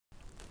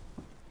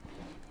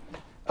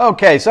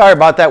Okay, sorry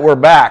about that. We're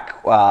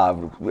back.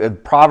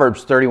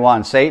 Proverbs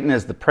 31. Satan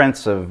is the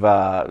prince of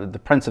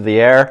the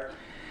air,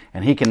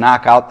 and he can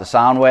knock out the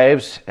sound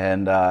waves.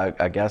 And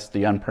I guess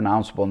the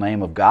unpronounceable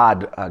name of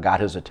God got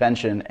his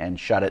attention and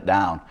shut it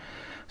down.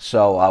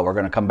 So we're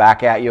going to come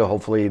back at you.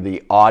 Hopefully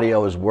the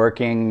audio is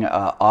working.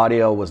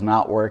 Audio was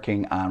not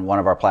working on one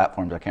of our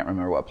platforms. I can't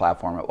remember what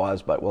platform it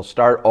was, but we'll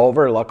start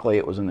over. Luckily,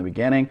 it was in the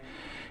beginning.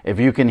 If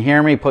you can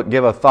hear me,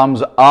 give a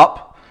thumbs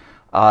up.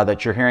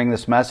 That you're hearing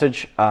this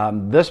message.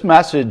 This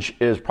message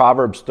is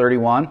Proverbs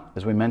 31,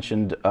 as we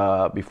mentioned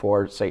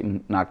before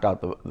Satan knocked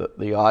out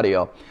the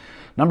audio.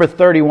 Number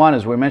 31,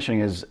 as we're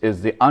mentioning,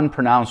 is the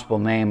unpronounceable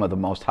name of the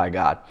Most High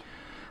God.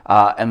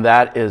 And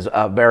that is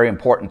very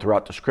important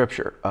throughout the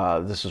Scripture.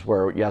 This is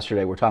where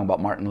yesterday we're talking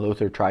about Martin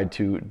Luther tried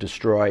to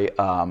destroy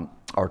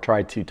or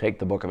tried to take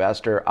the book of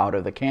Esther out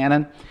of the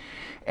canon.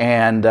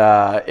 And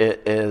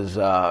it is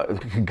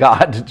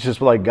God, just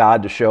like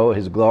God, to show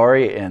His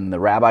glory. In the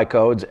rabbi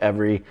codes,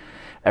 every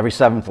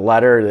seventh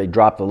letter they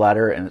drop the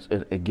letter, and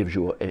it gives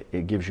you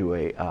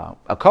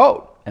a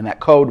code, and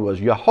that code was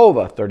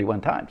YHWH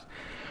 31 times.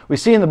 We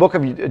see in the book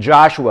of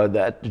Joshua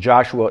that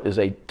Joshua is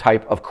a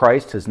type of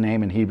Christ. His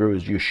name in Hebrew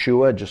is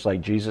Yeshua, just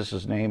like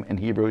Jesus' name in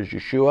Hebrew is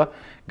Yeshua.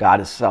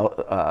 God is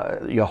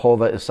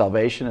YHWH is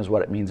salvation, is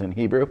what it means in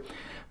Hebrew.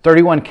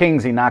 31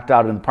 kings He knocked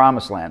out in the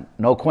Promised Land.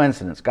 No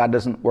coincidence. God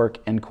doesn't work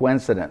in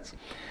coincidence.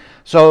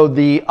 So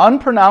the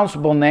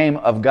unpronounceable name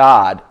of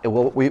God,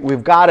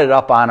 we've got it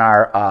up on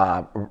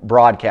our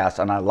broadcast,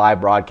 on our live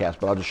broadcast,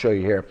 but I'll just show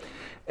you here.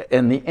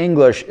 In the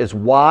English is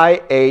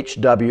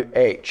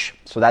YHWH.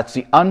 So that's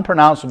the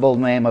unpronounceable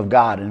name of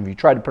God. And if you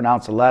try to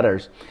pronounce the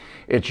letters,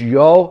 it's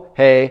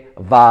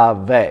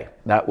YHWH.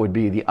 That would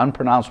be the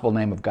unpronounceable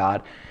name of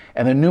God.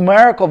 And the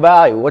numerical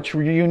value, what's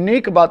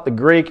unique about the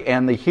Greek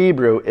and the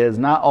Hebrew is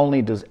not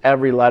only does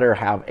every letter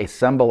have a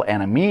symbol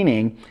and a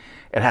meaning,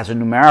 it has a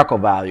numerical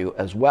value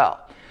as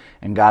well.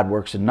 And God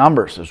works in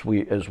numbers, as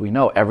we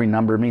know. Every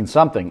number means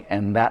something,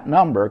 and that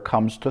number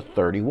comes to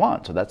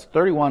 31. So that's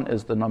 31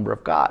 is the number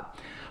of God.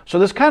 So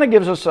this kind of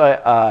gives us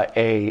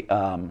a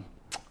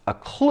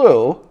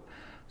clue.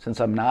 Since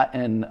I'm not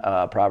in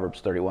Proverbs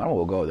 31,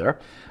 we'll go there.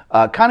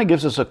 Kind of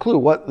gives us a clue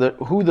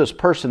who this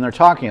person they're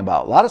talking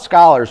about. A lot of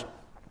scholars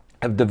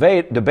have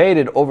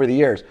debated over the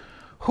years,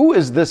 who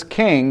is this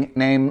king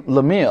named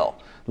Lemuel?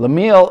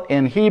 Lemuel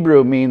in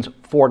Hebrew means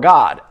for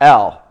God.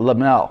 El,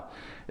 Lamel,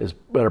 is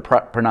better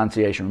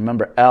pronunciation.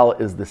 Remember, El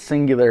is the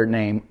singular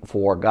name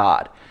for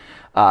God.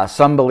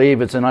 Some believe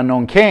it's an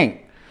unknown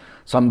king.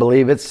 Some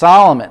believe it's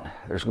Solomon.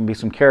 There's going to be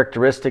some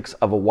characteristics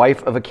of a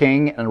wife of a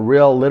king and a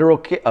real literal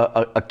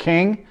a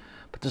king,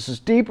 but this is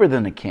deeper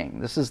than a king.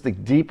 This is the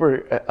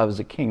deeper of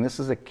a king. This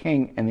is a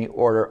king in the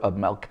order of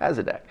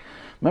Melchizedek.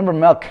 Remember,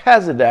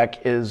 Melchizedek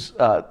is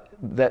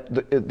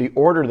the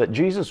order that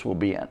Jesus will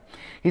be in.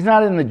 He's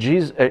not in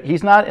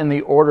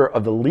the order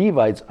of the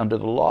Levites under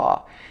the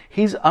law.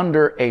 He's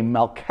under a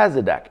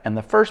Melchizedek, and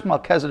the first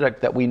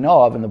Melchizedek that we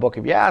know of in the book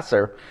of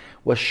Yasser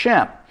was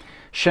Shem.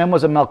 Shem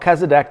was a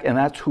Melchizedek, and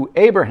that's who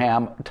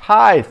Abraham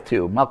tithed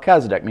to.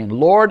 Melchizedek means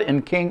Lord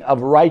and King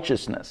of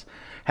righteousness.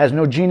 Has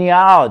no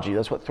genealogy.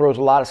 That's what throws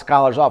a lot of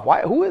scholars off.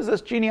 Why? Who is this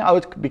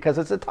genealogy? Because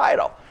it's a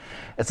title.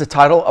 It's the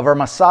title of our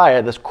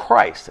Messiah, this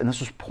Christ. And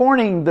this is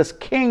pointing, this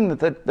king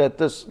that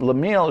this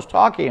Lemuel is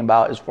talking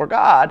about is for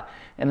God,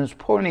 and is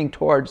pointing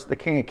towards the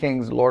King of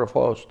Kings, the Lord of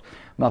Hosts,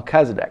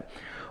 Melchizedek.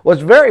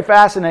 What's very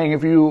fascinating,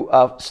 if you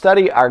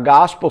study our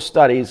gospel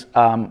studies,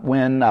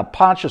 when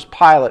Pontius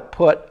Pilate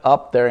put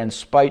up there in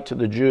spite to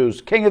the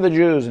Jews, King of the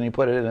Jews, and he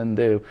put it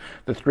into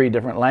the 3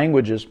 different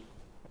languages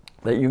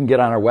that you can get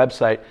on our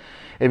website.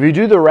 If you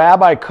do the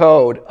rabbi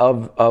code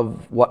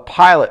of what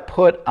Pilate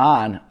put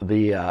on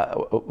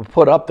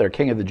put up there,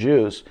 King of the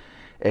Jews,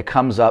 it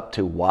comes up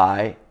to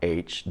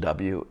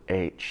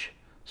YHWH.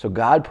 So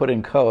God put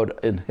in code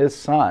in His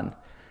Son,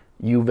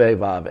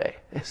 YHWH.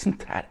 Isn't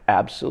that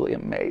absolutely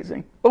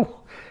amazing? Oh,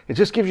 it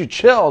just gives you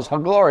chills how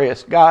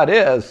glorious God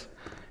is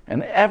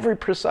and every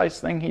precise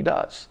thing He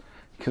does.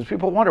 Because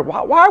people wonder,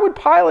 why would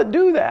Pilate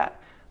do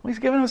that? Well, He's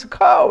giving us a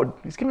code.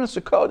 He's giving us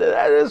a code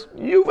that is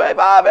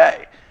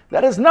YHWH.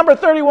 That is number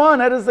 31.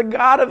 That is the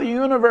God of the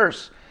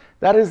universe.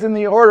 That is in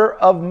the order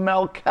of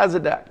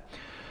Melchizedek.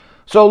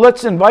 So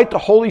let's invite the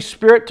Holy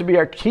Spirit to be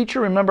our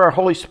teacher. Remember, our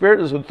Holy Spirit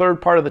is the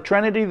third part of the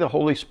Trinity. The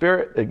Holy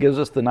Spirit, it gives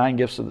us the 9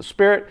 gifts of the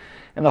Spirit.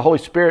 And the Holy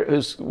Spirit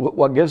is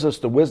what gives us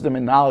the wisdom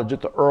and knowledge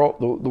that the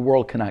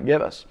world cannot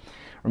give us.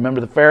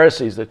 Remember the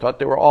Pharisees, they thought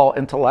they were all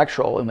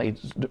intellectual and they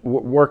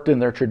worked in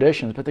their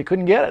traditions, but they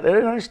couldn't get it. They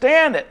didn't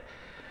understand it.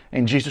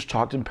 And Jesus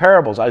talked in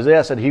parables.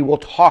 Isaiah said He will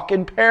talk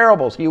in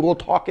parables. He will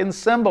talk in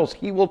symbols.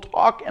 He will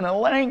talk in a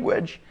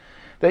language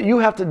that you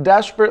have to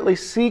desperately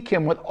seek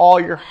Him with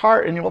all your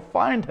heart, and you will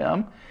find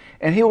Him.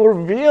 And He will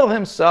reveal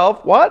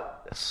Himself,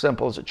 what? As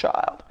simple as a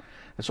child.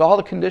 It's all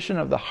the condition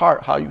of the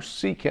heart, how you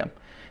seek Him.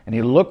 And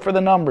you look for the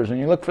numbers, and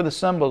you look for the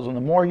symbols, and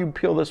the more you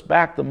peel this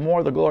back, the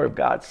more the glory of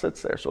God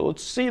sits there. So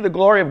let's see the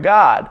glory of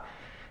God.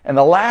 And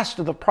the last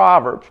of the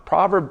Proverbs,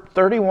 Proverb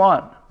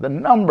 31, the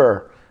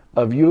number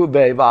of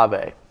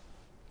YHWH.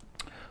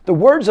 the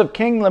words of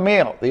King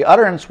Lemuel, the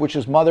utterance which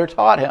his mother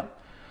taught him.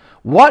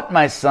 What,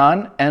 my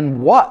son,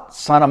 and what,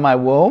 son of my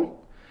womb,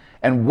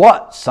 and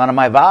what, son of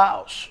my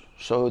vows?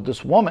 So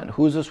this woman,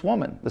 who's this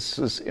woman? This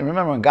is,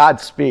 remember when God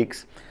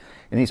speaks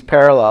in these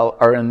parallel,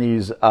 or in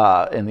these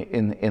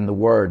in the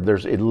word,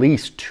 there's at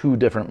least two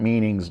different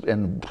meanings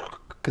and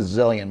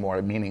gazillion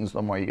more meanings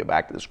the more you get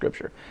back to the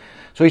scripture.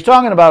 So he's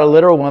talking about a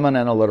literal woman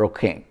and a literal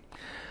king.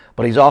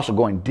 But he's also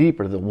going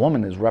deeper. The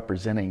woman is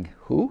representing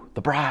who?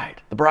 The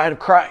bride of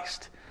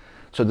Christ.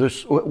 So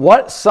there's,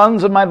 what?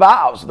 Sons of my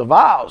vows. The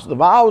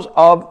vows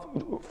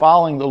of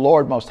following the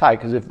Lord Most High.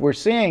 Because if we're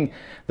seeing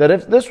that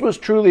if this was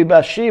truly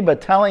Bathsheba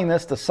telling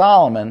this to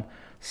Solomon,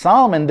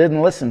 Solomon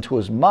didn't listen to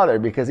his mother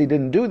because he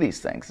didn't do these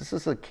things. This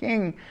is a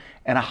king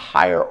and a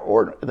higher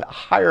order,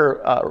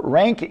 higher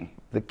ranking,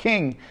 the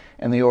king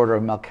in the order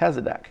of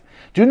Melchizedek.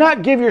 Do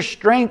not give your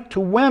strength to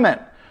women,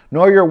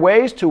 nor your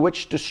ways to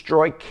which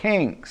destroy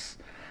kings.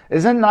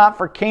 Is it not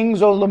for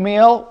kings, O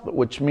Lemuel,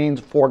 which means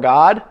for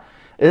God?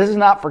 It is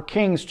not for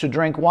kings to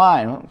drink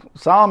wine.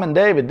 Solomon and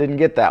David didn't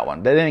get that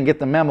one. They didn't get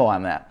the memo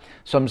on that.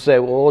 Some say,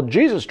 well,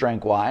 Jesus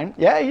drank wine.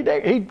 Yeah, he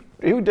did.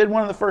 He did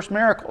one of the first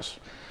miracles.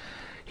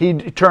 He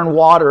turned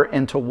water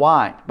into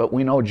wine, but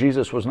we know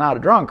Jesus was not a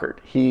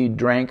drunkard. He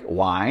drank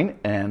wine,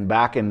 and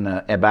back in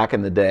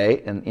the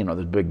day, and you know,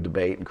 there's a big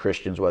debate in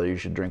Christians whether you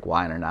should drink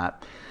wine or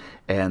not.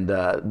 And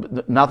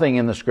nothing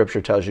in the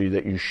scripture tells you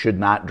that you should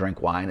not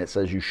drink wine. It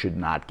says you should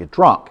not get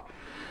drunk.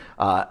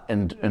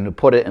 And to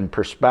put it in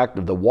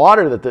perspective, the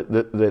water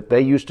that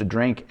they used to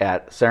drink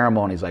at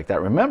ceremonies like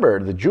that. Remember,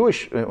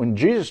 when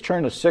Jesus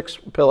turned the 6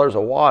 pillars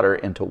of water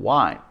into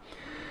wine,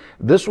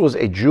 this was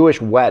a Jewish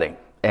wedding.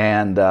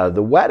 And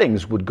the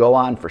weddings would go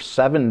on for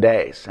 7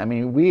 days. I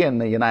mean, we in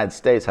the United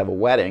States have a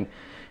wedding,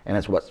 and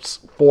it's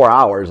 4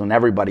 hours, and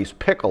everybody's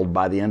pickled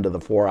by the end of the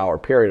 4-hour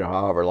period, or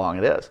however long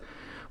it is.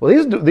 Well,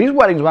 these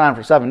weddings went on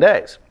for 7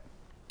 days.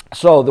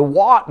 So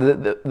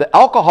the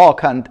alcohol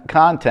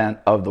content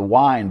of the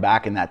wine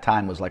back in that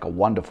time was like a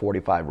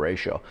 1:45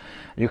 ratio.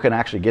 You can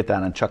actually get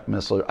that on Chuck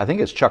Missler. I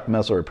think it's Chuck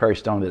Missler or Perry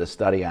Stone did a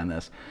study on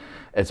this.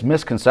 It's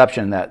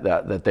misconception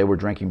that they were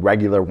drinking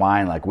regular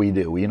wine like we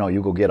do. You know,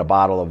 you go get a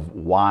bottle of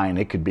wine.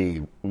 It could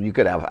be, you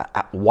could have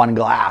 1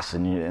 glass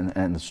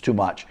and it's too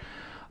much.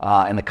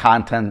 And the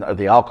content of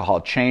the alcohol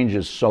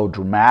changes so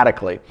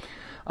dramatically.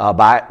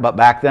 But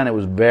back then it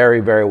was very,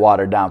 very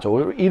watered down.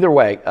 So either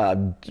way,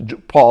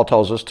 Paul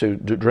tells us to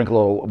drink a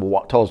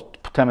little. Tells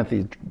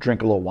Timothy to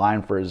drink a little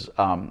wine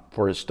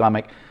for his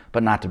stomach,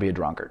 but not to be a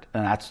drunkard.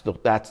 And that's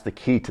the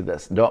key to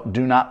this.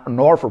 Do not,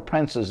 nor for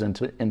princes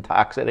into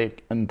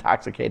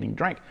intoxicating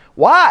drink.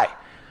 Why?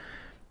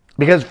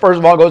 Because first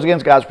of all, it goes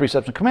against God's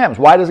precepts and commandments.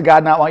 Why does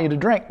God not want you to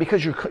drink?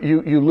 Because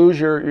you lose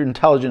your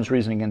intelligence,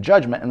 reasoning, and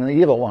judgment, and the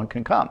evil one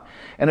can come.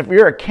 And if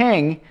you're a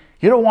king,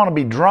 you don't want to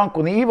be drunk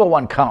when the evil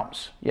one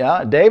comes.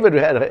 Yeah, David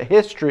had a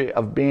history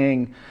of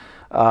being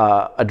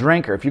a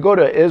drinker. If you go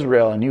to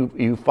Israel and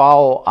you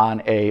follow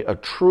on a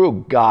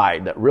true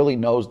guide that really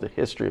knows the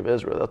history of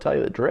Israel, they'll tell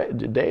you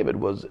that David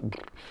was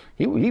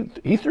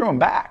he threw him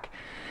back.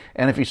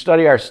 And if you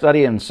study our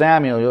study in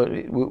Samuel,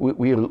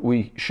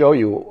 we show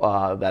you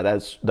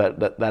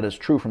that is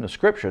true from the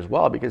scripture as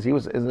well, because it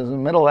was in the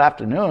middle of the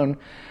afternoon.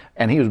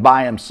 And he was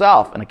by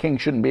himself, and a king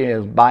shouldn't be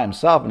by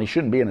himself, and he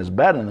shouldn't be in his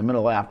bed in the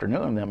middle of the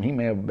afternoon. Then he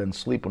may have been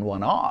sleeping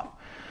one off.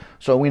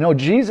 So we know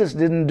Jesus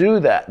didn't do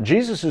that.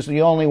 Jesus is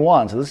the only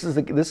one. So this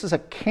is a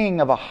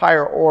king of a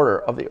higher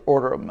order, of the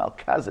order of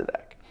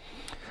Melchizedek.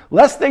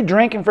 Lest they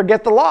drink and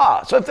forget the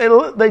law. So if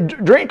they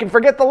drink and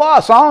forget the law,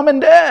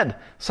 Solomon did.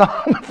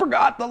 Solomon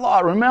forgot the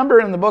law. Remember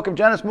in the book of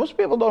Genesis, most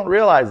people don't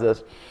realize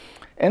this.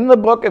 In the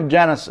book of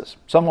Genesis,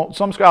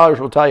 some scholars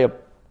will tell you,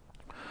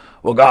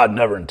 well, God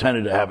never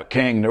intended to have a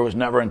king. There was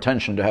never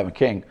intention to have a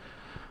king.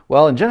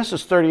 Well, in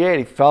Genesis 38,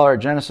 if you follow our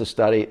Genesis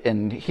study,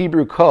 in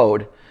Hebrew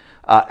code,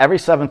 every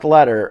 7th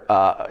letter,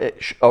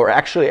 or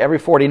actually every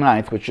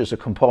 49th, which is a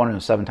component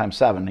of 7 times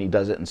 7, he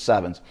does it in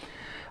 7s,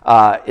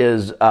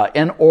 is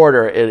in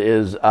order. It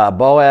is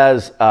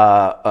Boaz,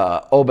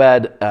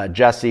 Obed,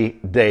 Jesse,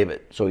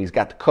 David. So he's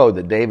got the code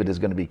that David is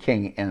going to be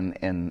king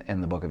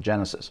in the book of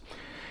Genesis.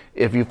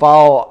 If you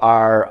follow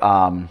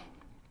our...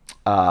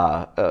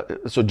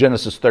 so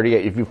Genesis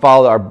 38, if you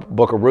follow our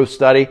book of Ruth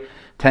study,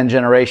 10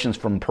 generations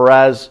from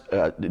Perez,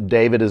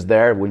 David is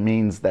there, which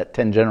means that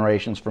 10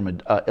 generations from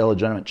an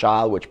illegitimate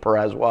child, which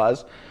Perez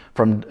was,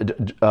 from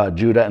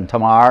Judah and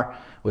Tamar,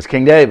 was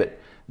King David.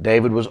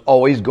 David was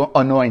always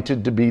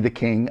anointed to be the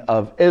king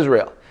of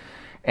Israel,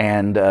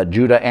 and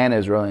Judah and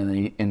Israel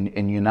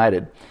in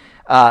united.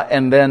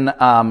 And then,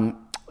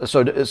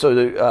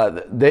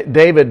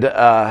 David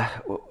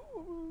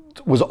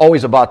was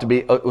always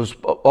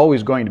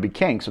always going to be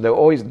king. So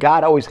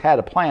God always had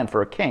a plan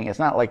for a king. It's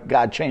not like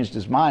God changed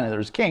his mind and there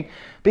was a king,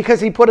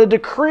 because he put a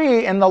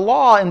decree in the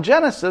law in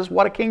Genesis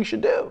what a king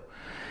should do.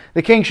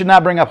 The king should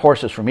not bring up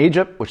horses from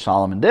Egypt, which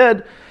Solomon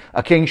did.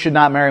 A king should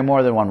not marry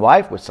more than one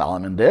wife, which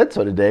Solomon did,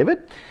 so did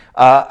David.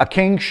 A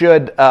king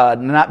should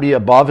not be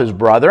above his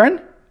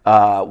brethren,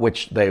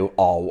 which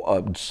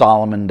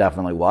Solomon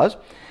definitely was.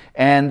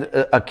 And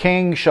a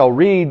king shall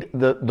read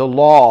the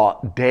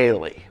law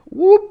daily.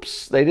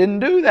 Whoops, they didn't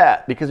do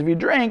that. Because if you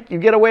drink, you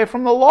get away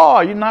from the law.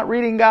 You're not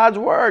reading God's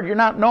word. You're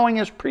not knowing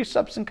his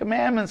precepts and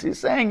commandments. He's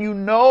saying, you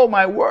know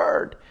my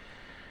word,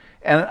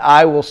 and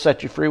I will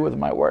set you free with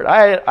my word.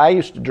 I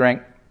used to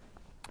drink,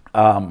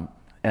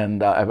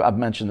 and I've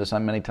mentioned this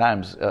on many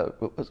times.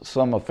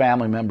 Some of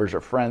family members or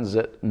friends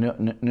that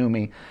knew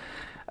me,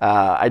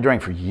 I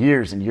drank for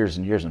years and years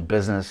and years in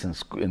business and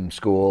in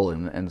school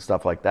and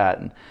stuff like that.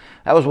 And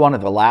that was one of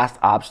the last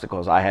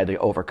obstacles I had to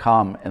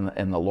overcome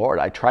in the Lord.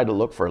 I tried to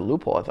look for a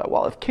loophole. I thought,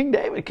 well, if King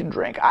David can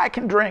drink, I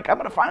can drink. I'm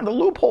going to find the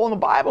loophole in the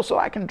Bible so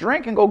I can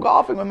drink and go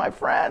golfing with my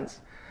friends.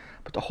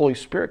 But the Holy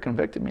Spirit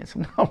convicted me and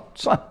said, no,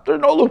 son,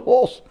 there's no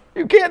loopholes.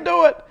 You can't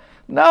do it.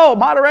 No,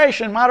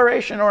 moderation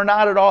or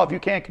not at all. If you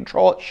can't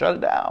control it, shut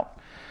it down.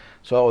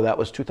 So that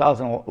was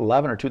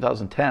 2011 or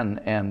 2010,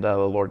 and the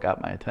Lord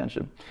got my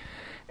attention.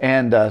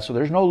 And so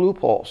there's no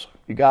loopholes.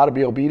 You got to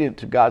be obedient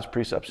to God's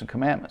precepts and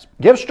commandments.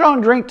 Give strong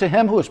drink to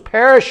him who is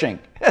perishing.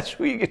 That's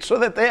so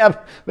that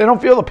they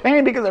don't feel the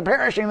pain because they're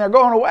perishing. They're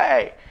going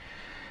away.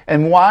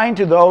 And wine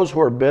to those who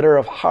are bitter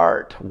of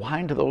heart.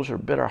 Wine to those who are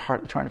bitter of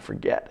heart. They're trying to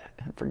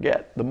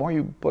forget. The more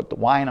you put the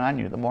wine on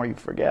you, the more you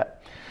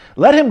forget.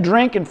 Let him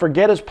drink and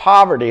forget his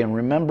poverty and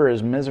remember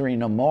his misery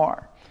no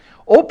more.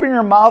 Open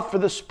your mouth for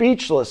the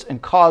speechless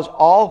and cause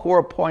all who are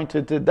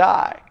appointed to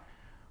die.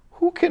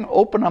 Who can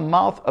open a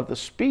mouth of the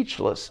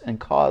speechless and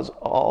cause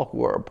all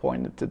who are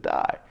appointed to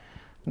die?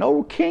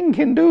 No king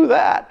can do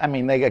that. I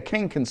mean, a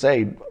king can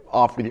say,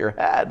 off with your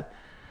head.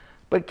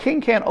 But king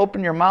can't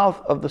open your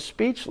mouth of the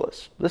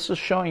speechless. This is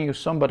showing you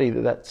somebody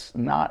that's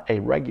not a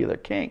regular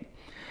king.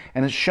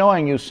 And it's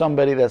showing you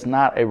somebody that's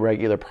not a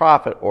regular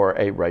prophet or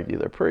a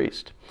regular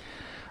priest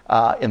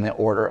in the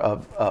order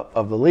of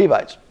the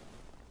Levites.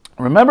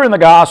 Remember in the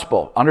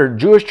gospel, under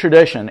Jewish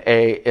tradition,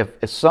 if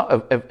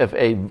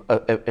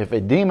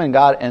a demon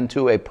got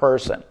into a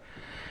person,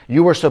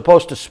 you were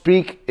supposed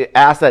to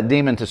ask that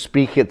demon to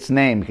speak its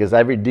name, because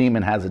every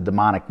demon has a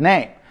demonic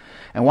name.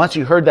 And once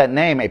you heard that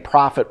name, a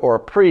prophet or a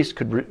priest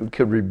could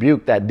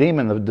rebuke that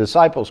demon. The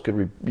disciples could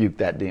rebuke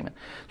that demon.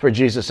 That's where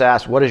Jesus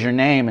asked, "What is your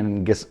name?"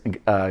 And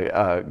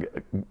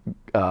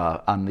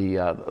on the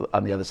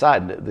other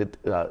side,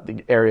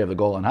 the area of the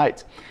Golan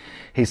Heights.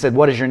 He said,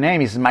 "What is your name?"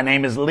 He said, "My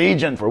name is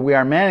Legion, for we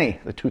are many."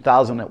 The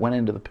 2,000 that went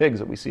into the pigs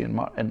that we see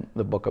in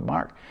the book of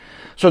Mark.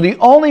 So the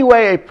only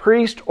way a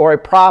priest or a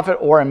prophet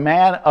or a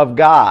man of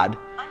God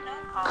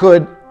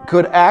could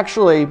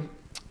actually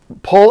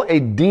pull a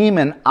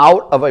demon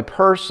out of a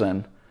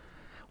person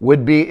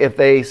would be if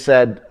they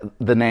said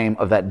the name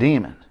of that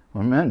demon.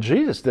 Well, man,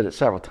 Jesus did it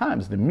several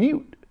times. The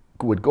mute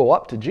would go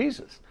up to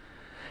Jesus,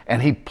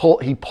 and he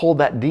pulled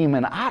that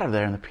demon out of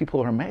there, and the people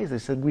were amazed. They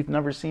said, "We've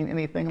never seen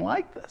anything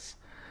like this."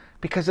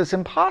 Because it's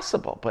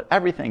impossible, but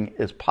everything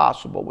is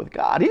possible with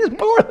God. He's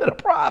more than a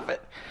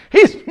prophet.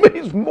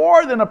 He's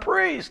more than a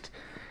priest.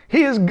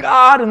 He is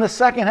God in the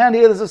second hand.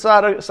 He is the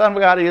Son of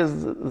God. He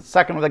is the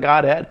second of the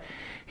Godhead.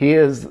 He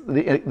is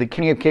the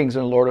King of Kings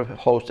and Lord of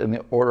Hosts in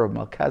the order of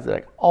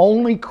Melchizedek.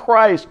 Only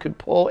Christ could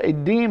pull a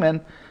demon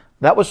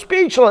that was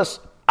speechless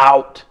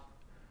out,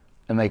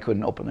 and they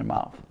couldn't open their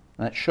mouth.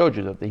 And that showed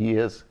you that he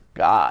is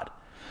God.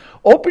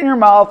 Open your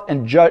mouth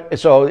and judge.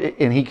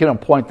 And he can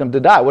appoint them to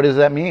die. What does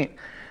that mean?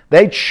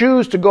 They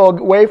choose to go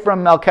away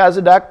from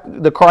Melchizedek,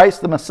 the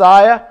Christ, the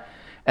Messiah,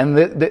 and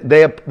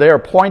they're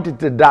appointed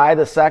to die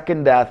the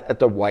second death at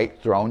the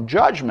white throne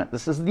judgment.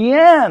 This is the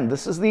end.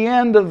 This is the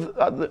end of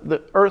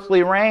the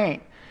earthly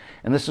reign.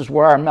 And this is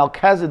where our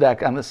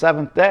Melchizedek on the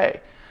seventh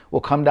day will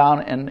come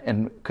down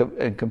and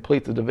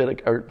complete the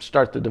Davidic, or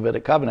start the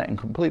Davidic covenant and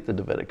complete the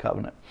Davidic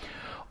covenant.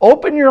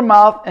 Open your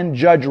mouth and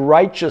judge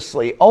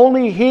righteously.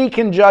 Only he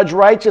can judge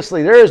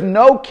righteously. There is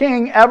no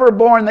king ever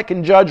born that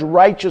can judge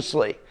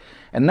righteously.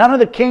 And none of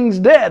the kings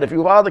did. If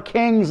you follow the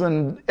kings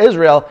in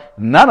Israel,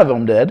 none of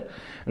them did.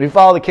 If you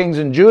follow the kings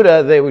in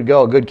Judah, they would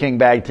go good king,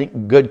 bad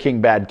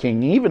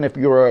king. Even if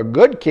you were a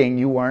good king,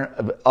 you weren't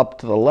up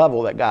to the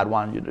level that God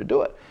wanted you to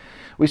do it.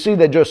 We see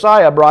that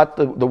Josiah brought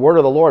the word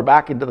of the Lord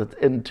back into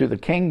the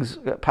king's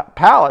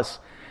palace.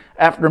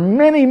 After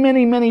many,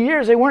 many, many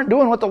years, they weren't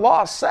doing what the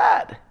law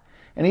said.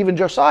 And even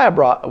Josiah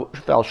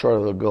fell short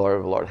of the glory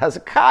of the Lord.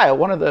 Hezekiah,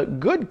 one of the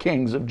good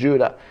kings of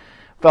Judah,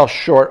 fell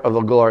short of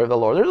the glory of the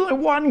Lord. There's only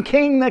one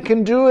king that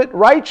can do it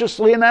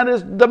righteously, and that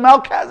is the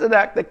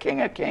Melchizedek, the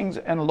King of Kings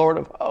and Lord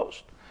of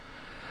Hosts.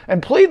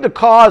 And plead the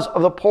cause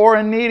of the poor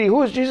and needy.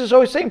 Who is Jesus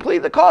always saying?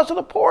 Plead the cause of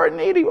the poor and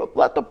needy.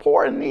 Let the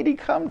poor and needy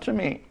come to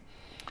me.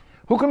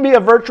 Who can be a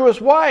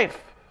virtuous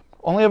wife?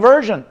 Only a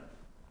virgin.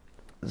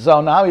 So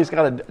now he's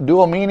got a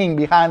dual meaning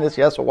behind this.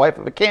 Yes, a wife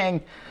of a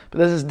king, but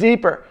this is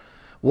deeper.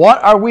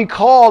 What are we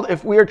called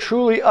if we are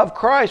truly of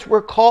Christ?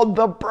 We're called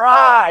the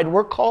bride.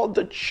 We're called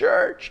the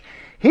church.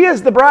 He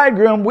is the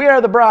bridegroom. We are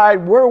the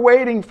bride. We're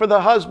waiting for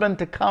the husband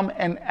to come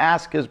and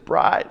ask his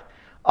bride,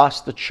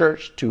 us, the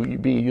church, to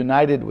be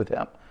united with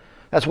him.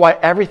 That's why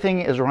everything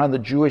is around the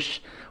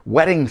Jewish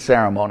wedding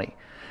ceremony.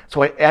 That's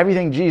why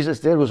everything Jesus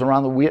did was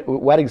around the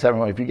wedding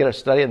ceremony. If you get a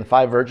study of the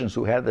 5 virgins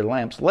who had their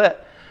lamps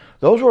lit,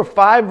 Those were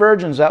 5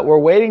 virgins that were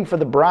waiting for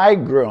the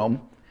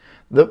bridegroom.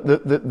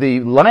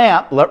 The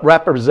lamp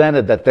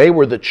represented that they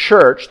were the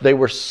church, they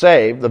were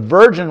saved. The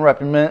virgin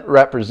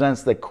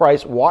represents that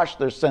Christ washed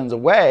their sins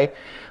away.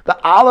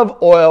 The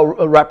olive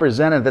oil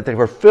represented that they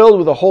were filled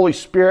with the Holy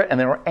Spirit and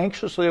they were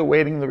anxiously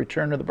awaiting the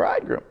return of the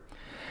bridegroom.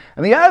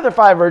 And the other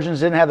 5 virgins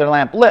didn't have their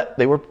lamp lit.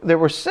 They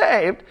were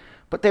saved,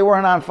 but they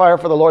weren't on fire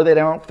for the Lord. They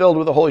weren't filled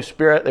with the Holy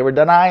Spirit. They were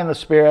denying the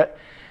Spirit,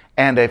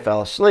 and they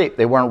fell asleep.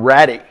 They weren't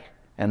ready.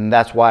 And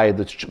that's why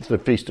the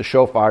Feast of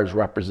Shofars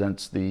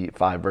represents the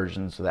 5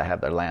 virgins that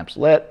have their lamps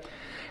lit.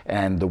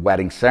 And the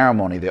wedding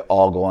ceremony, they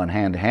all go on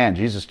hand to hand.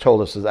 Jesus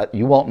told us that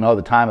you won't know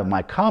the time of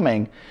my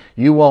coming.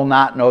 You will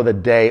not know the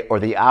day or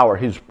the hour.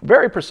 He's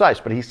very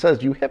precise, but he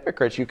says, you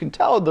hypocrites, you can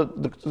tell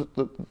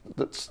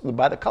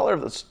by the color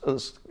of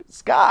the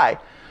sky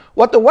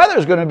what the weather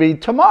is going to be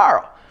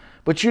tomorrow.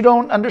 But you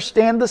don't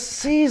understand the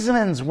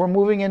seasons. We're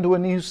moving into a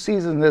new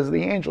season as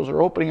the angels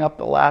are opening up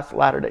the last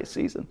latter-day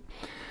season.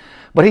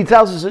 But he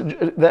tells us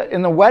that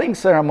in the wedding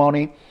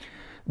ceremony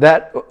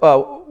that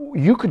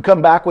you could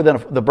come back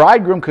the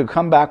bridegroom could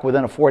come back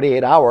within a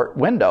 48-hour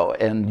window,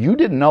 and you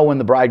didn't know when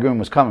the bridegroom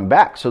was coming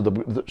back. So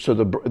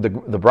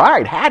the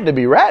bride had to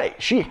be ready.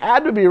 She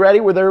had to be ready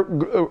with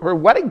her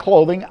wedding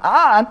clothing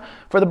on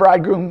for the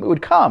bridegroom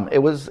would come. It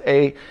was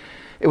a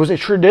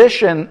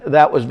tradition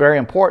that was very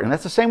important.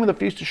 That's the same with the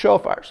Feast of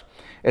Shofars.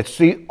 It's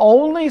the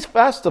only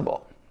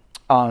festival,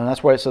 and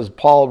that's why it says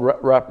Paul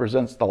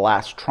represents the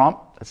last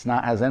trump.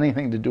 Has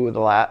anything to do with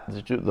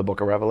the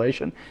book of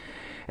Revelation.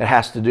 It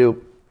has to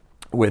do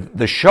with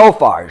the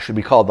shofar. It should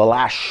be called the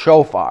last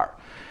shofar.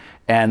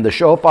 And the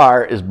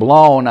shofar is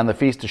blown on the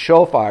Feast of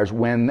Shofars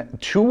when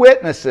 2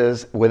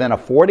 witnesses within a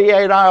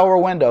 48-hour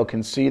window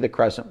can see the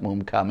crescent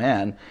moon come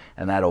in,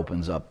 and that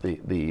opens up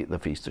the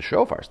Feast of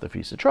Shofars, the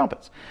Feast of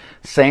Trumpets.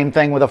 Same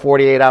thing with a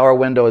 48-hour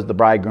window as the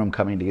bridegroom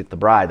coming to get the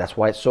bride. That's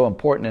why it's so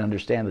important to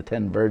understand the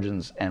 10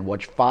 virgins and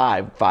which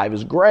 5. 5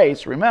 is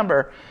grace.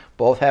 Remember,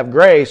 both have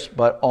grace,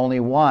 but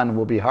only one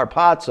will be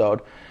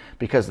harpazoed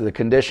because of the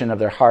condition of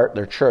their heart,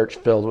 their church,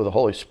 filled with the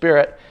Holy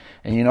Spirit.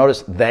 And you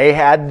notice they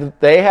had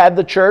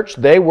the church.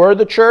 They were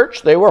the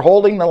church. They were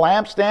holding the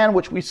lampstand,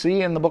 which we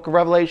see in the book of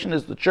Revelation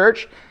is the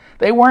church.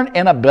 They weren't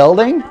in a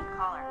building.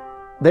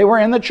 They were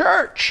in the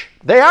church.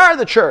 They are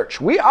the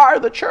church. We are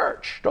the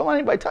church. Don't let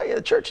anybody tell you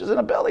the church is in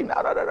a building.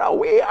 No.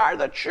 We are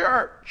the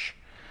church.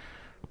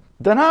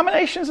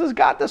 Denominations has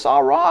got this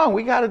all wrong.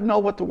 We got to know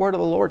what the word of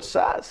the Lord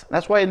says.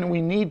 That's why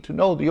we need to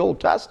know the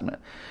Old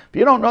Testament. If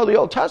you don't know the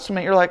Old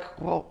Testament, you're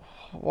like, well,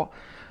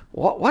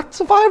 what's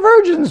the 5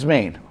 virgins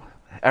mean?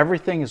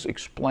 Everything is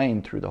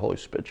explained through the Holy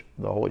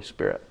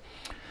Spirit.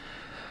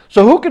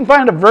 So who can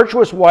find a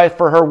virtuous wife,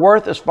 for her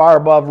worth is far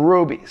above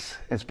rubies?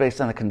 It's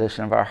based on the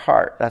condition of our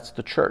heart. That's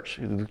the church.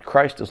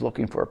 Christ is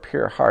looking for a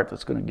pure heart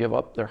that's going to give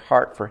up their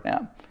heart for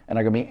him, and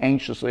are going to be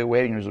anxiously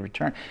awaiting his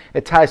return.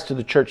 It ties to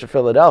the church of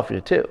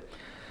Philadelphia too.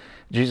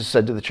 Jesus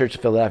said to the church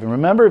of Philadelphia,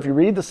 remember, if you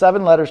read the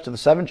 7 letters to the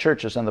 7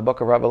 churches in the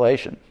book of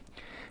Revelation,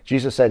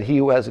 Jesus said, he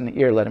who has an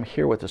ear, let him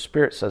hear what the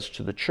Spirit says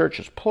to the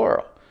churches,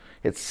 plural.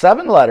 It's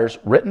 7 letters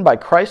written by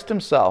Christ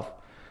himself.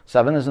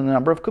 7 is the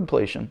number of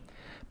completion.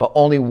 But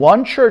only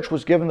one church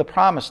was given the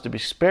promise to be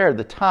spared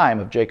the time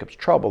of Jacob's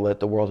trouble that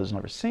the world has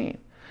never seen.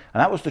 And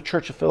that was the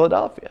church of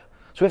Philadelphia.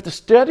 So we have to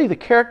study the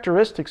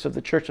characteristics of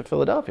the church of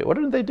Philadelphia. What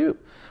did they do?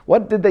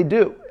 What did they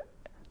do?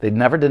 They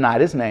never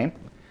denied his name,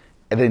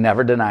 and they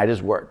never denied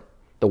his word.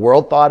 The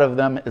world thought of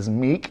them as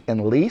meek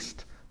and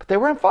least, but they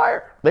were on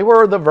fire. They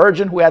were the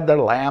virgin who had their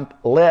lamp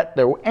lit.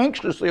 They were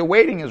anxiously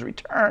awaiting his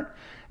return.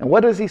 And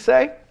what does he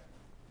say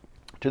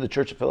to the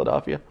church of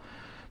Philadelphia?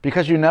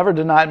 Because you never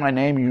denied my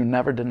name, you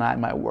never denied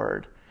my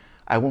word,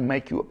 I will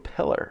make you a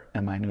pillar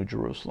in my new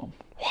Jerusalem.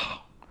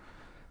 Wow.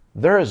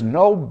 There is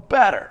no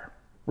better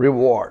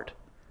reward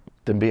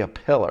than be a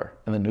pillar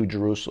in the new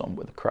Jerusalem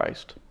with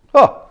Christ.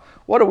 Oh,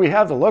 what do we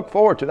have to look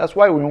forward to? That's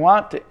why we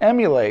want to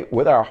emulate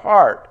with our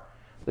heart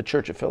the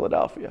church of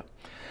Philadelphia.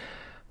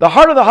 The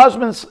heart of the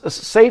husband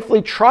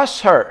safely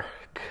trusts her.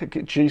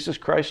 Jesus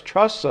Christ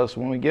trusts us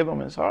when we give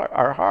him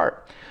our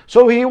heart.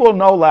 So he will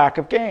know lack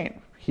of gain.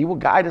 He will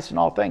guide us in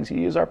all things.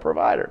 He is our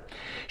provider.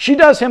 She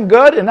does him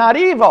good and not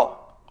evil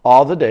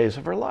all the days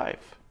of her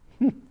life.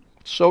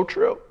 So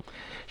true.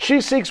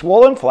 She seeks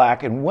wool and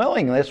flax, and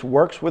willingness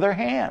works with her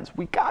hands.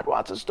 God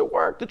wants us to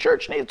work. The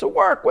church needs to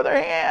work with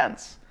her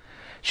hands.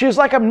 She is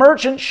like a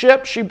merchant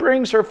ship. She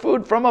brings her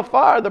food from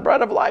afar, the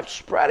bread of life,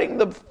 spreading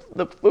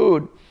the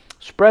food,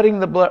 spreading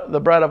the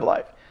bread of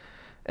life.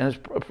 And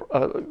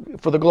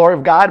for the glory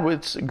of God,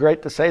 it's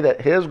great to say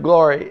that his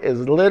glory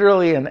is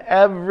literally in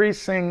every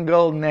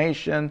single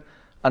nation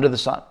under the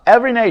sun.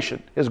 Every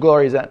nation, his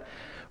glory is in.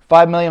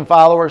 5 million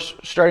followers,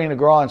 starting to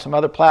grow on some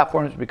other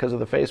platforms because of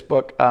the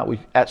Facebook. We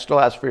still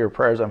ask for your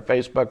prayers on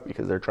Facebook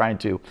because they're trying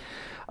to,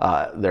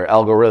 their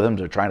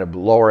algorithms are trying to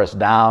lower us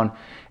down.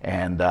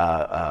 And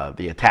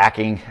the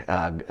attacking,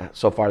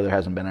 so far there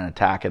hasn't been an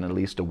attack in at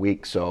least a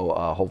week, so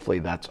hopefully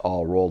that's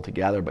all rolled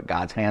together. But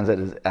God's hands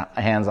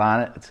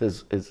on it.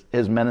 It's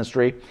his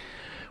ministry.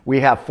 We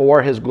have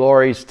 4 His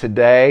Glories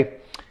today.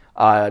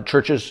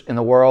 churches in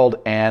the world,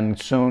 and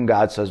soon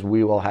God says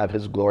we will have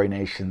his glory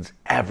nations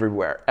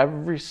everywhere.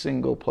 Every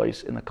single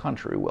place in the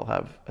country will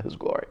have his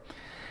glory.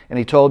 And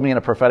he told me in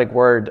a prophetic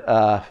word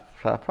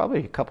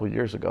probably a couple of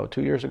years ago,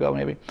 2 years ago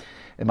maybe,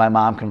 and my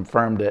mom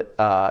confirmed it.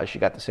 She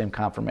got the same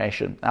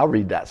confirmation. I'll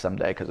read that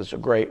someday because it's a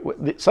great,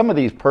 some of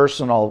these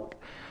personal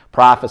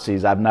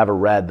prophecies I've never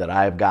read that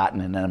I've gotten,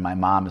 and then my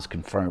mom has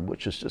confirmed,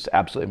 which is just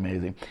absolutely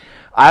amazing.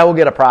 I will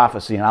get a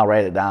prophecy and I'll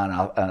write it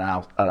down and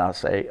I'll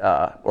say,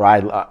 or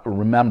I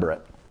remember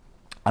it.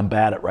 I'm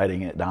bad at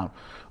writing it down.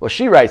 Well,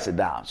 she writes it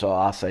down, so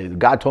I'll say,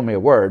 God told me a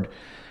word,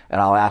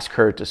 and I'll ask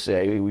her to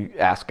say, we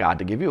ask God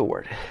to give you a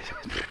word.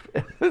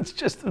 It's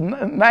just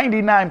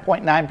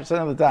 99.9%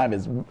 of the time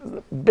is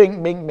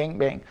bing, bing, bing,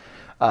 bing,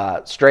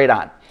 straight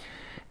on.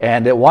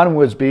 And one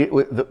was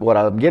what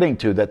I'm getting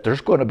to, that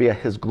there's going to be a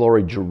his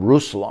glory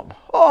Jerusalem.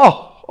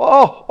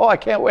 I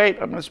can't wait.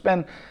 I'm going to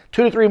spend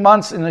 2 to 3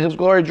 months in his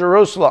glory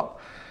Jerusalem.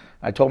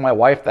 I told my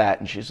wife that,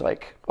 and she's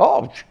like,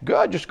 oh,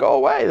 good, just go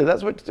away.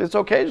 It's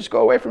okay, just go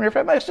away from your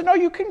family. I said, no,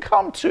 you can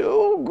come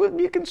too.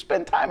 You can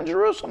spend time in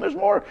Jerusalem. There's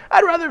more.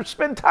 I'd rather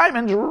spend time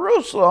in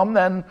Jerusalem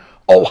than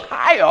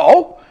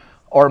Ohio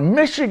or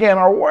Michigan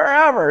or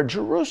wherever.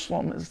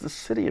 Jerusalem is the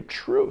city of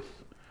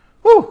truth.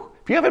 Whew.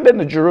 If you haven't been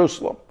to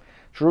Jerusalem,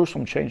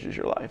 Jerusalem changes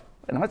your life.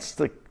 And that's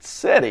the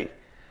city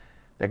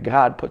that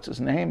God puts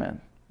his name in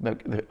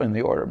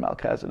the order of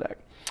Melchizedek.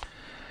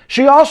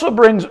 She also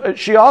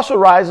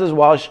rises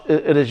while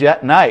it is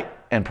yet night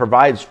and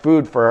provides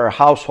food for her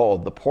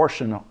household, the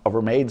portion of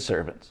her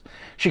maidservants.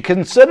 She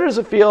considers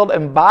a field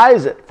and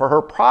buys it. For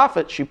her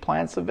profit, she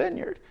plants a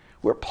vineyard.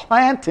 We're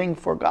planting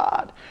for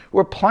God.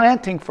 We're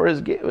planting for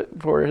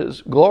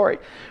his glory.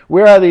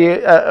 We are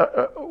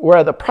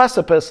the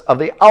precipice of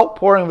the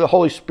outpouring of the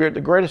Holy Spirit,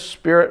 the greatest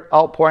Spirit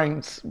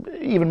outpouring,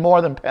 even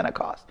more than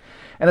Pentecost.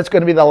 And it's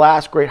going to be the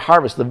last great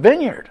harvest, the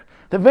vineyard.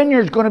 The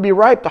vineyard is going to be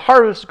ripe. The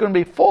harvest is going to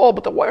be full,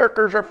 but the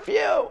workers are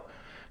few.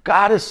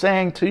 God is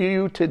saying to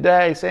you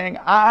today, saying,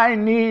 I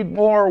need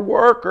more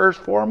workers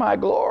for my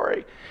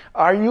glory.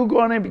 Are you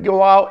going to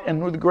go out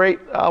and with the great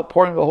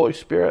outpouring of the Holy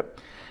Spirit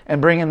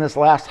and bring in this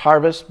last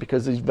harvest?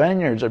 Because these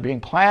vineyards are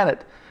being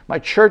planted. My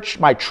church,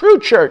 my true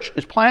church,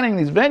 is planting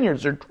these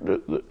vineyards.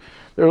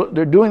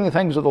 They're doing the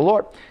things of the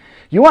Lord.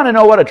 You want to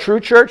know what a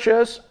true church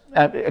is?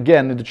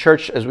 Again, the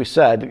church, as we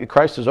said,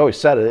 Christ has always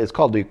said it, it's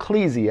called the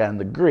ecclesia in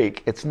the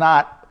Greek. It's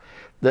not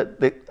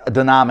the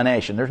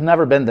denomination. There's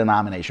never been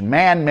denomination.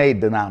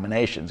 Man-made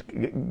denominations.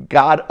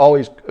 God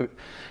always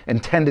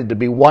intended to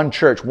be one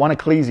church, one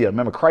ecclesia.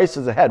 Remember, Christ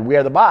is the head. We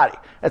are the body.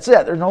 That's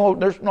it. There's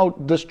no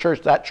this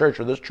church, that church,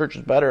 or this church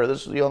is better, or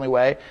this is the only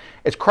way.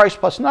 It's Christ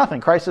plus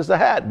nothing. Christ is the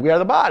head. We are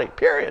the body,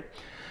 period.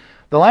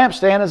 The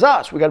lampstand is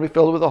us. We got to be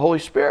filled with the Holy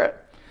Spirit.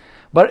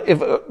 But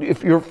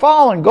if you're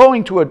following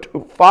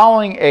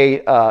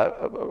a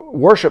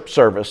worship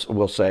service,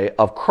 we'll say,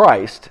 of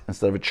Christ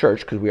instead of a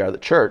church, because we are the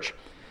church,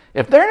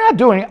 if they're not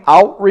doing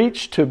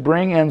outreach to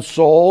bring in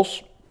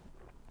souls,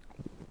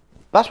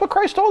 that's what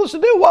Christ told us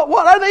to do.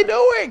 What are they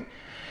doing?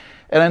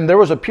 And then there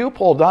was a Pew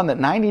poll done that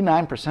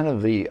 99%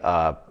 of the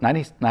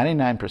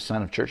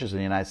 99% of churches in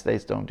the United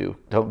States don't do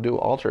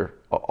altar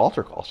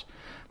calls.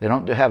 They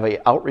don't have an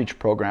outreach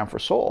program for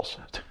souls.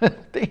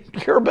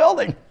 You're a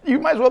building. You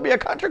might as well be a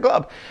country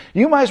club.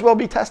 You might as well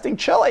be testing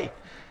chili.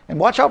 And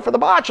watch out for the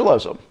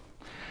botulism.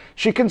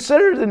 She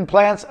considers and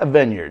plants a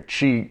vineyard.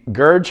 She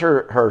girds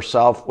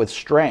herself with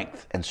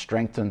strength and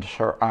strengthens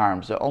her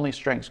arms. The only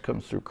strength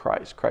comes through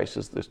Christ. Christ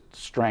is the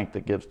strength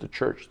that gives the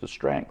church the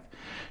strength.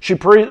 She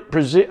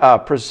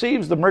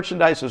perceives the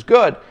merchandise as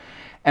good,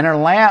 and her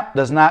lamp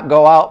does not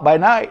go out by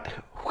night.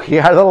 We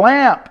are the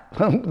lamp,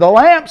 the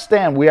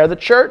lampstand. We are the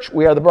church.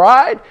 We are the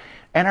bride.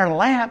 And our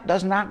lamp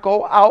does not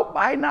go out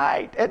by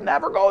night. It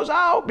never goes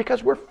out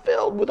because we're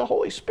filled with the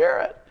Holy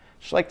Spirit.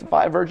 Just like the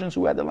 5 virgins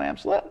who had their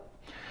lamps lit.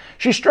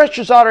 She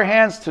stretches out her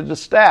hands to the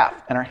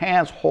staff, and her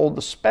hands hold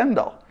the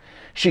spindle.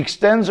 She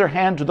extends her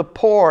hand to the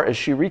poor as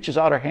she reaches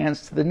out her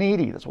hands to the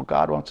needy. That's what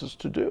God wants us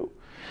to do.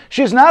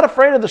 She is not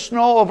afraid of the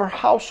snow of her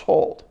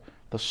household.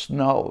 The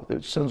snow,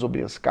 their sins will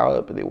be as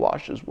scarlet, but they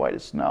wash as white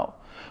as snow.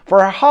 For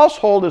her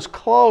household is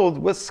clothed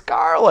with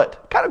scarlet.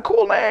 Kind of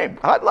cool name.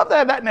 I'd love to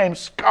have that name,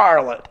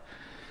 Scarlet.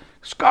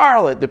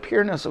 Scarlet, the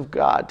pureness of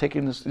God,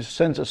 taking the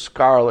sins of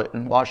scarlet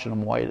and washing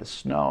them white as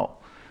snow.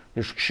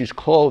 She's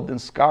clothed in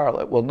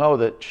scarlet. We'll know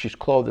that she's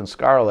clothed in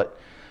scarlet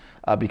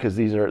because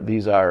these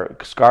are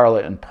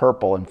scarlet and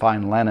purple and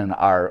fine linen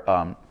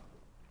are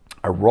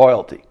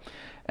royalty.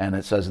 And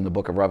it says in the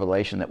book of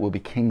Revelation that we'll be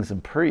kings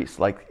and priests,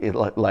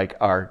 like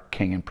our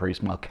king and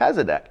priest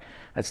Melchizedek.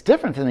 That's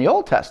different than the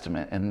Old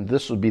Testament, and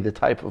this would be the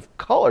type of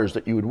colors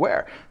that you would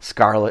wear,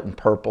 scarlet and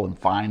purple and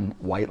fine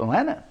white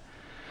linen.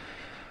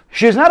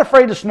 She is not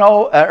afraid of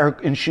snow,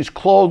 and she's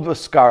clothed with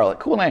scarlet.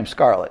 Cool name,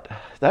 Scarlet.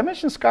 Did I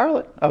mention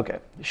scarlet? Okay.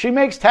 She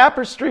makes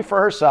tapestry for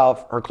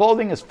herself. Her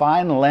clothing is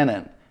fine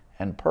linen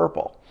and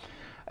purple.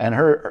 And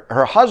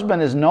her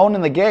husband is known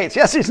in the gates.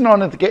 Yes, he's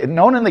known in the gates.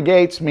 Known in the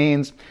gates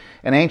means,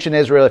 in ancient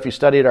Israel, if you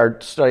studied our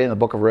study in the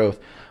book of Ruth,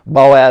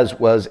 Boaz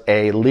was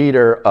a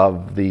leader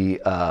of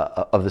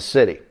the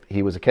city.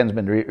 He was a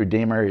kinsman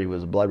redeemer. He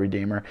was a blood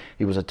redeemer.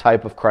 He was a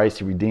type of Christ.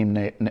 He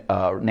redeemed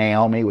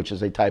Naomi, which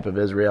is a type of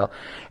Israel,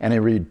 and he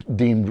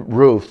redeemed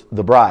Ruth,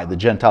 the bride, the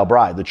Gentile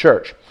bride, the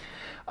church.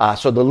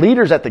 So the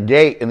leaders at the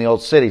gate in the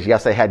old cities,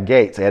 yes, they had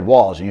gates, they had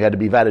walls, and you had to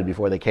be vetted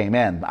before they came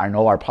in. I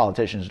know our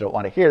politicians don't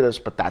want to hear this,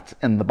 but that's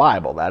in the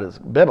Bible. That is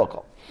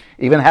biblical.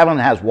 Even heaven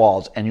has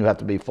walls, and you have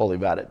to be fully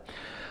vetted.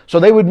 So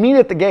they would meet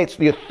at the gates.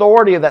 The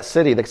authority of that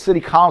city, the city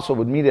council,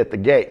 would meet at the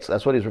gates.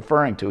 That's what he's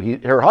referring to.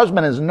 Her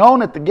husband is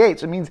known at the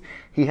gates. It means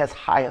he has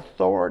high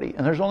authority.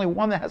 And there's only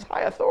one that has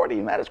high authority,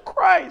 and that is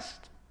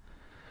Christ.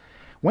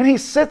 When he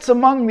sits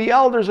among the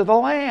elders of the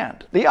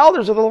land,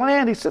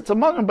 he sits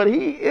among them, but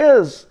he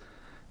is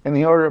in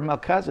the order of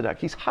Melchizedek.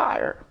 He's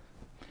higher.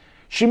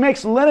 She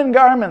makes linen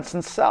garments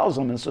and sells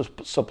them and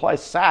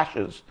supplies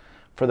sashes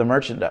for the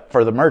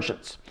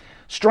merchants.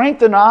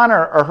 Strength and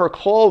honor are her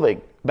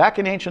clothing. Back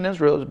in ancient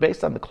Israel, it was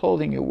based on the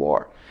clothing you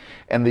wore.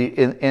 And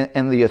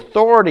the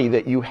authority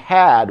that you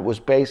had was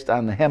based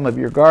on the hem of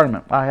your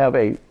garment. I have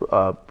a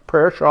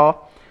prayer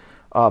shawl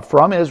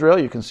from Israel.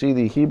 You can see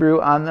the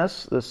Hebrew on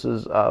this. This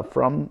is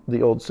from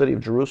the old city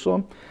of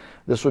Jerusalem.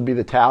 This would be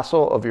the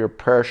tassel of your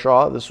prayer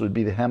shawl. This would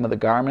be the hem of the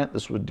garment.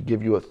 This would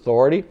give you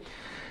authority.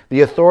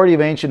 The authority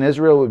of ancient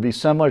Israel would be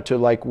similar to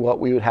like what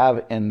we would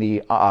have in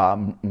the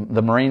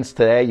Marines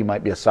today. You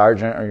might be a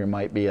sergeant, or you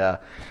might be a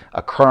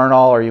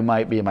colonel, or you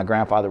might be, my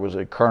grandfather was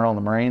a colonel in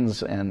the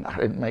Marines, and I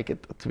didn't make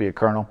it to be a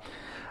colonel.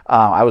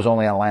 I was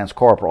only a lance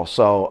corporal.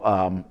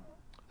 So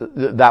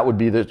that would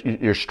be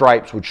your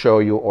stripes would show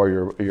you, or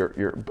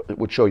your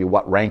would show you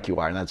what rank you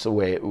are, and that's the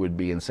way it would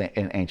be in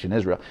ancient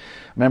Israel.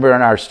 Remember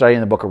in our study in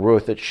the book of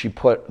Ruth that she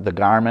put the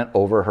garment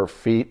over her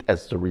feet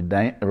as the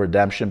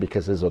redemption,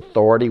 because his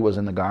authority was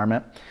in the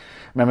garment.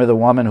 Remember the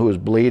woman who was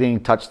bleeding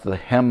touched the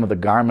hem of the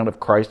garment of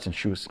Christ and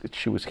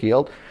she was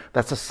healed.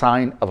 That's a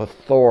sign of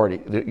authority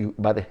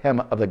by the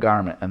hem of the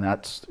garment, and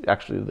that's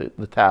actually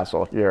the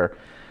tassel here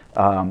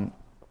on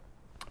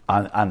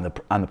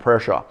the prayer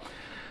shawl.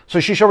 So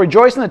she shall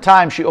rejoice in the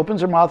time she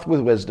opens her mouth with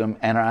wisdom,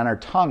 and on her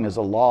tongue is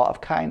a law of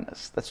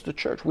kindness. That's the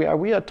church. Are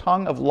we a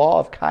tongue of law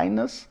of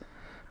kindness?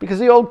 Because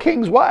the old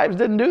king's wives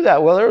didn't do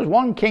that. Well, there was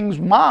one king's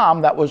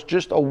mom that was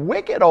just a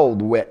wicked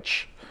old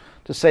witch,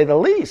 to say the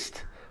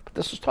least. But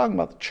this is talking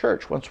about the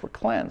church once we're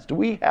cleansed. Do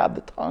we have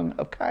the tongue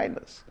of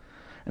kindness?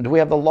 And do we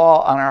have the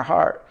law on our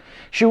heart?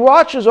 She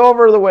watches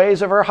over the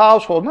ways of her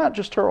household, not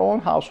just her own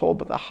household,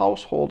 but the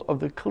household of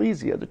the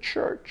ecclesia, the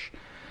church.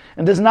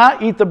 And does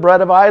not eat the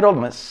bread of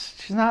idleness.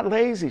 She's not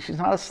lazy. She's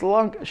not a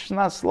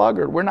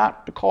sluggard. We're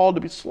not called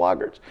to be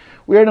sluggards.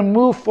 We are to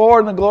move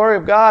forward in the glory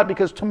of God,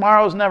 because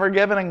tomorrow is never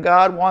given, and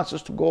God wants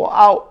us to go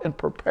out and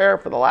prepare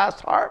for the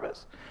last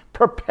harvest.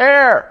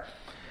 Prepare,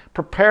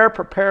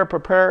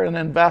 and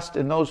invest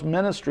in those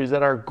ministries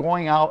that are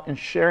going out and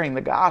sharing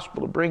the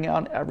gospel to bring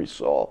out every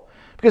soul.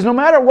 Because no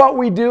matter what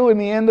we do in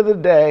the end of the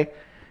day,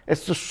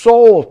 it's the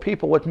soul of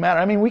people what matter.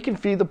 I mean, we can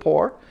feed the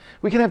poor.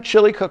 We can have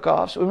chili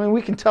cook-offs. I mean,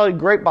 we can tell you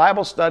great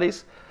Bible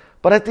studies.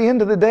 But at the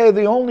end of the day,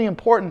 the only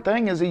important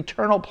thing is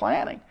eternal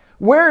planning.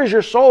 Where is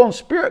your soul and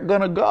spirit going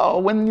to go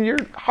when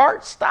your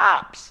heart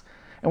stops?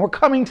 And we're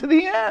coming to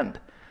the end.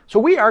 So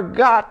we are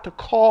got to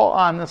call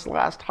on this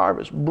last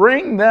harvest.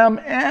 Bring them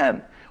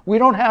in. We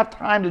don't have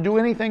time to do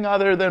anything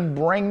other than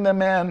bring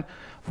them in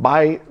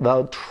by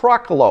the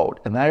truckload.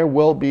 And there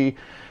will be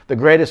the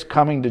greatest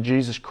coming to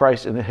Jesus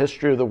Christ in the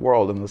history of the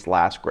world, and this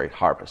last great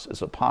harvest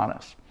is upon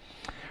us.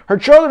 Her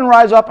children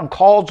rise up and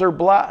calls her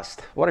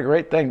blessed. What a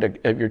great thing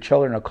if your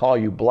children will call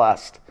you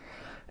blessed.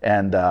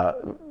 And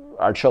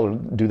our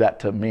children do that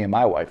to me and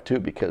my wife too,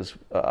 because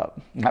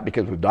not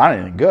because we've done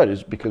anything good,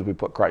 it's because we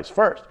put Christ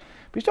first.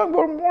 But he's talking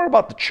more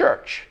about the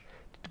church.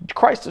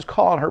 Christ is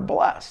calling her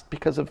blessed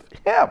because of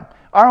him.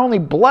 Our only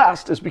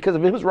blessed is because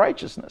of his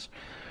righteousness.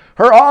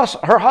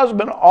 Her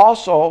husband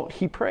also,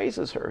 he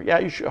praises her.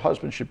 Yeah,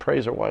 husband should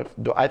praise her wife.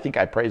 I think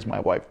I praise my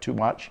wife too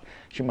much.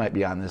 She might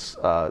be on this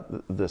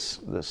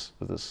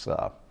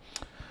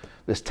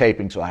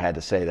taping, so I had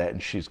to say that,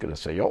 and she's going to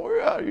say, "Oh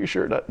yeah, you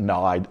sure?"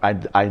 No,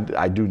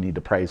 I do need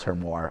to praise her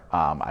more.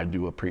 I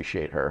do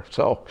appreciate her.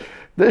 So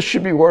this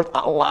should be worth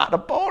a lot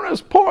of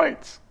bonus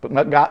points.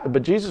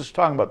 But Jesus is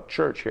talking about the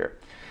church here.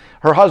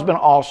 Her husband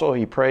also,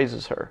 he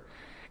praises her.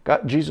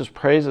 Jesus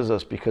praises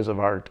us because of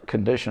our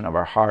condition of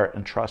our heart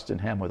and trust in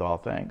him with all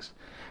things.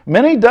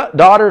 Many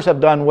daughters have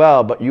done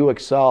well, but you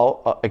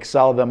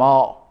excel them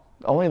all.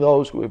 Only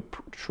those who have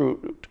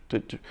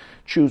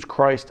choose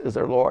Christ as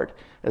their Lord,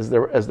 as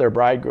their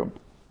bridegroom.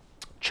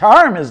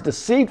 Charm is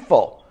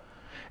deceitful,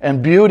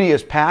 and beauty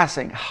is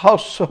passing. How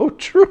so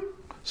true,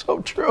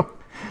 so true.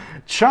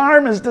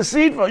 Charm is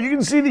deceitful. You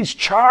can see these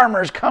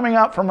charmers coming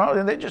up from out,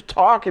 and they just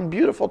talk in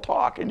beautiful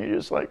talk, and you're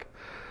just like,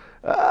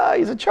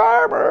 he's a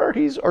charmer,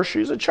 or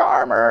she's a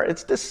charmer.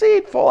 It's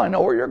deceitful. I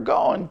know where you're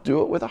going.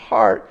 Do it with a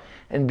heart.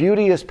 And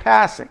beauty is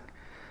passing.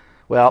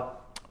 Well,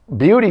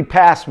 beauty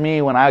passed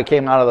me when I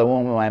came out of the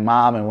womb of my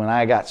mom, and when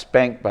I got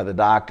spanked by the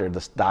doctor,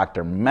 this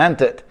doctor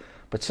meant it.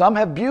 But some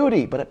have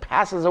beauty, but it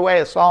passes away.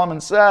 As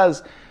Solomon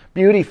says,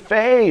 Beauty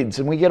fades,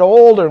 and we get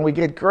older, and we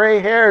get gray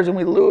hairs, and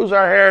we lose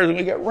our hairs, and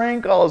we get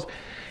wrinkles,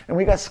 and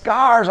we got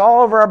scars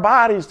all over our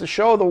bodies to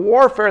show the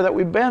warfare that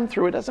we've been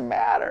through. It doesn't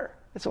matter.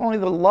 It's only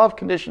the love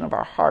condition of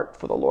our heart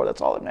for the Lord.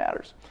 That's all that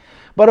matters.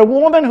 But a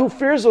woman who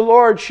fears the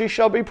Lord, she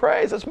shall be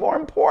praised. That's more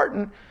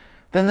important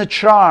than the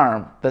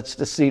charm that's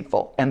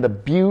deceitful and the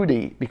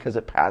beauty because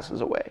it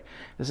passes away.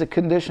 It's a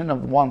condition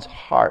of one's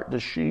heart.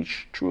 Does she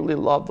truly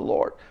love the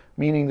Lord?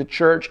 Meaning the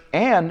church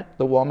and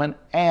the woman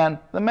and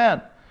the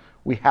men.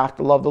 We have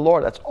to love the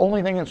Lord. That's the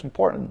only thing that's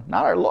important,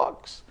 not our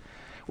looks.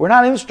 We're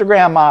not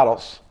Instagram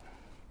models.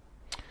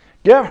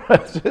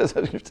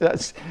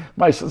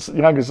 My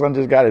youngest son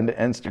just got into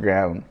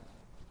Instagram.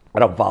 I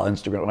don't follow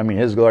Instagram. I mean,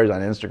 his glory's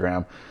on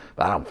Instagram,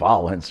 but I don't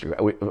follow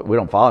Instagram. We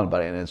don't follow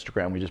anybody on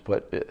Instagram. We just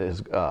put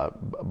his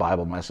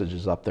Bible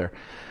messages up there.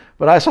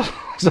 But I saw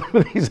some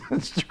of these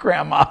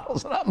Instagram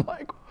models, and I'm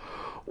like,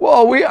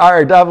 well, we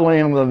are definitely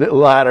in the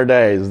latter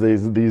days.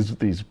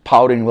 These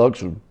pouting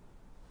looks,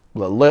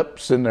 the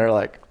lips, and they're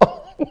like,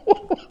 oh,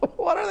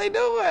 what are they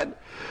doing?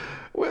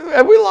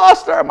 Have we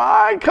lost our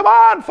mind? Come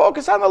on,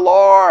 focus on the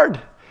Lord.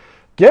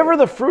 Give her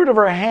the fruit of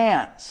her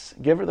hands.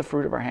 Give her the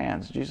fruit of her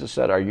hands. Jesus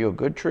said, are you a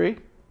good tree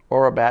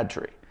or a bad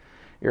tree?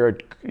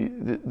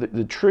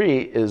 The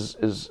tree is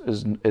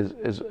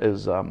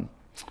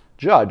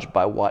judged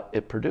by what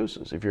it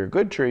produces. If you're a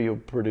good tree, you'll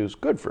produce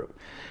good fruit.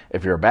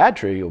 If you're a bad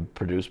tree, you'll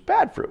produce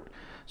bad fruit.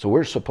 So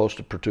we're supposed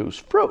to produce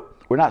fruit.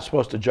 We're not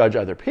supposed to judge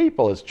other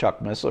people, as Chuck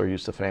Missler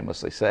used to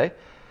famously say.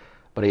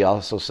 But he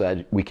also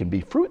said we can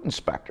be fruit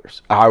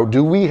inspectors.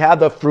 Do we have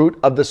the fruit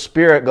of the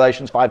Spirit,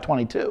 Galatians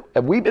 5:22?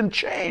 Have we been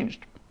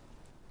changed?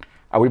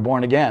 Are we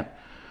born again?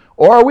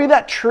 Or are we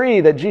that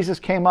tree that Jesus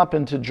came up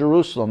into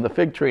Jerusalem, the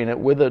fig tree, and it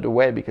withered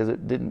away because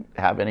it didn't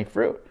have any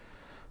fruit?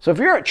 So if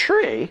you're a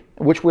tree,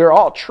 which we're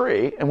all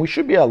tree, and we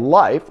should be a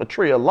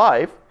tree of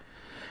life,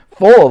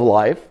 full of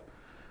life,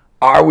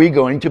 are we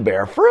going to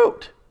bear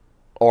fruit?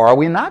 Or are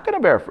we not going to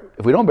bear fruit?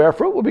 If we don't bear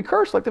fruit, we'll be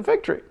cursed like the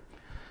fig tree.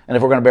 And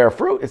if we're going to bear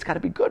fruit, it's got to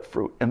be good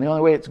fruit. And the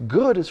only way it's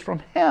good is from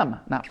Him,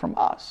 not from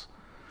us.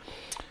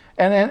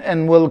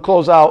 And we'll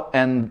close out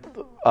in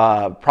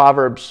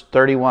Proverbs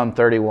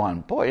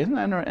 31:31. Boy, isn't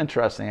that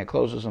interesting? It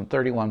closes in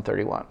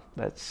 31:31.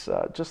 That's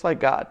just like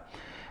God.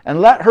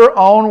 And let her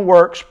own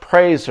works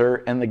praise her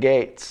in the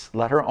gates.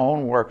 Let her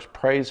own works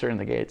praise her in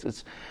the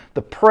gates.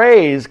 The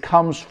praise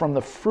comes from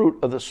the fruit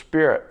of the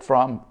Spirit,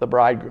 from the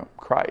bridegroom,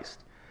 Christ.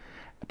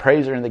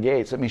 Praise her in the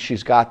gates. That means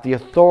she's got the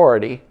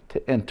authority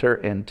to enter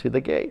into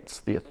the gates.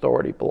 The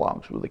authority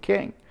belongs to the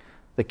king.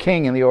 The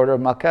king in the order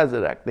of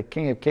Melchizedek, the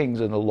King of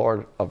Kings and the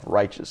Lord of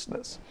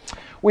righteousness.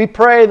 We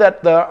pray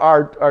that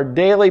our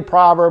daily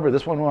proverb, or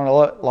this one went a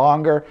lot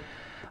longer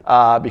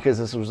because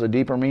this was a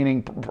deeper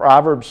meaning,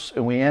 Proverbs,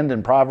 and we end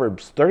in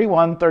Proverbs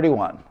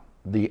 31:31.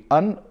 The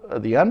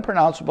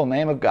unpronounceable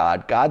name of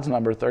God, God's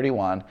number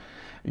 31,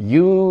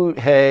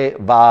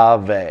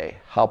 YHWH.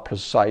 How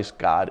precise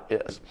God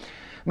is.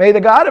 May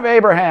the God of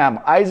Abraham,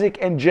 Isaac,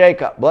 and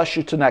Jacob bless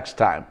you till next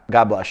time.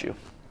 God bless you.